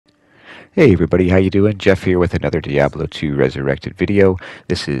Hey everybody, how you doing? Jeff here with another Diablo 2 Resurrected video.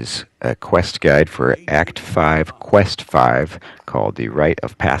 This is a quest guide for Act 5, Quest 5, called the Rite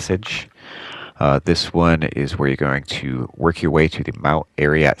of Passage. This one is where you're going to work your way to the Mount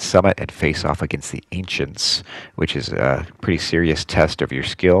Ariat summit and face off against the Ancients, which is a pretty serious test of your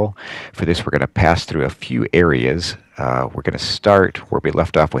skill. For this, we're going to pass through a few areas. We're going to start where we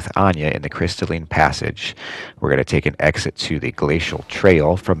left off with Anya in the Crystalline Passage. We're going to take an exit to the Glacial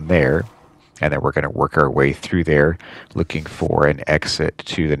Trail from there. And then we're going to work our way through there looking for an exit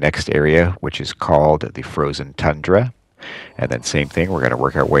to the next area, which is called the Frozen Tundra. And then same thing, we're going to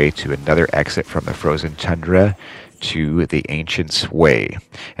work our way to another exit from the Frozen Tundra to the Ancients Way.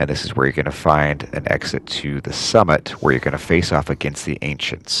 And this is where you're going to find an exit to the summit where you're going to face off against the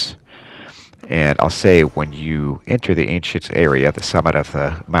Ancients. And I'll say when you enter the Ancients area, the summit of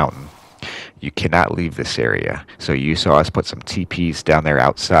the mountain, you cannot leave this area. So you saw us put some TPs down there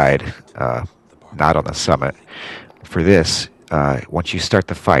outside, not on the summit. For this, once you start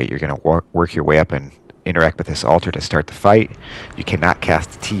the fight, you're going to work your way up and interact with this altar to start the fight. You cannot cast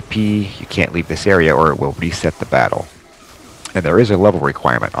TP, you can't leave this area, or it will reset the battle. And there is a level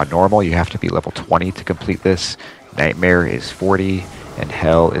requirement. On normal, you have to be level 20 to complete this. Nightmare is 40, and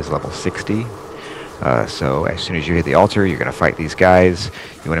Hell is level 60. So as soon as you hit the altar, you're going to fight these guys.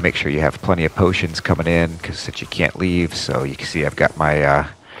 You want to make sure you have plenty of potions coming in, because since you can't leave, so you can see I've got my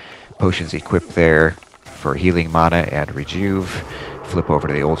potions equipped there for healing mana and rejuve. Flip over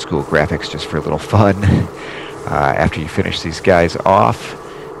to the old school graphics just for a little fun. After you finish these guys off,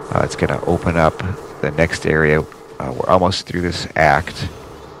 it's going to open up the next area. We're almost through this act.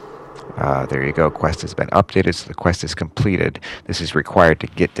 There you go, quest has been updated, so the quest is completed. This is required to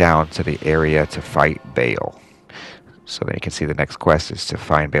get down to the area to fight Baal. So then you can see the next quest is to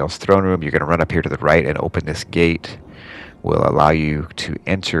find Baal's throne room. You're going to run up here to the right and open this gate. Will allow you to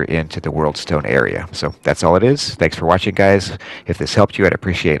enter into the World Stone area. So that's all it is. Thanks for watching, guys. If this helped you, I'd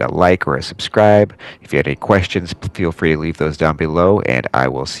appreciate a like or a subscribe. If you had any questions, feel free to leave those down below, and I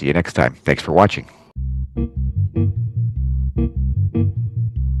will see you next time. Thanks for watching.